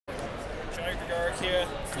G'day, Gregorek here,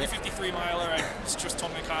 353 miler. I just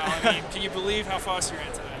told my Kyle. I mean, can you believe how fast you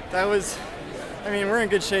ran today? That was, I mean, we're in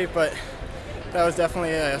good shape, but that was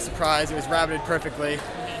definitely a surprise. It was rabbited perfectly.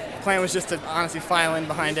 The plan was just to honestly file in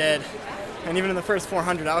behind Ed. And even in the first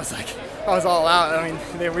 400, I was all out. I mean,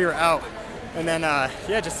 we were out. And then,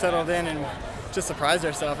 yeah, just settled in and just surprised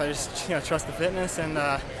ourselves. I just, trust the fitness, and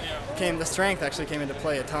the strength actually came into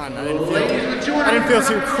play a ton. I didn't feel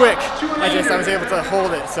too quick. I was able to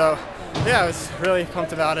hold it. So, yeah, I was really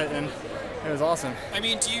pumped about it, and it was awesome. I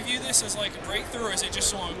mean, do you view this as like a breakthrough, or is it just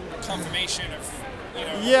some confirmation of,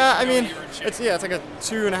 Yeah, I mean, it's like a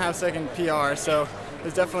 2.5 second PR. So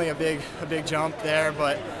there's definitely a big jump there.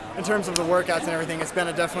 But in terms of the workouts and everything, it's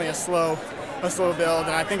been definitely a slow build,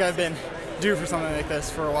 and I think I've been due for something like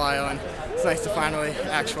this for a while, and it's nice to finally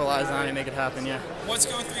actualize on it and make it happen. Yeah. What's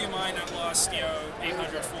going through your mind that last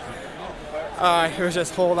 800, 400? It was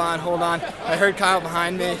just hold on. I heard Kyle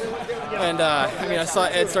behind me, and I saw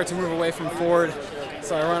Ed start to move away from Ford,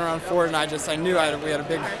 so I ran around Ford, and I knew we had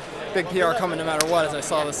a big PR coming no matter what. As I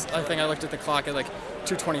saw this, I think I looked at the clock at like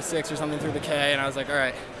 2:26 or something through the K, and I was like, all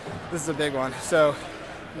right, this is a big one. So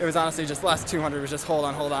it was honestly just last 200 was just hold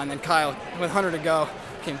on. And then Kyle, with 100 to go,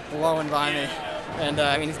 came blowing by me, and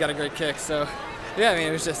he's got a great kick. So yeah,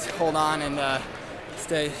 it was just hold on and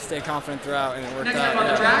stay confident throughout, and it worked out.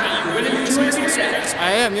 Yeah.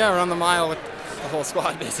 I am, yeah. We're on the mile with the whole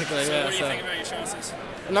squad basically. So yeah. What do you think about your chances?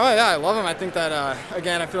 No, yeah, I love them. I think that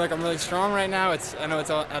again, I feel like I'm really strong right now. I know it's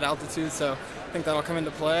at altitude, so I think that'll come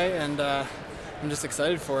into play, and I'm just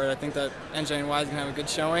excited for it. I think that NJNY is gonna have a good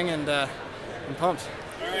showing, and I'm pumped.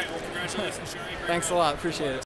 All right, well, congratulations, Jerry. Thanks a lot. Appreciate it.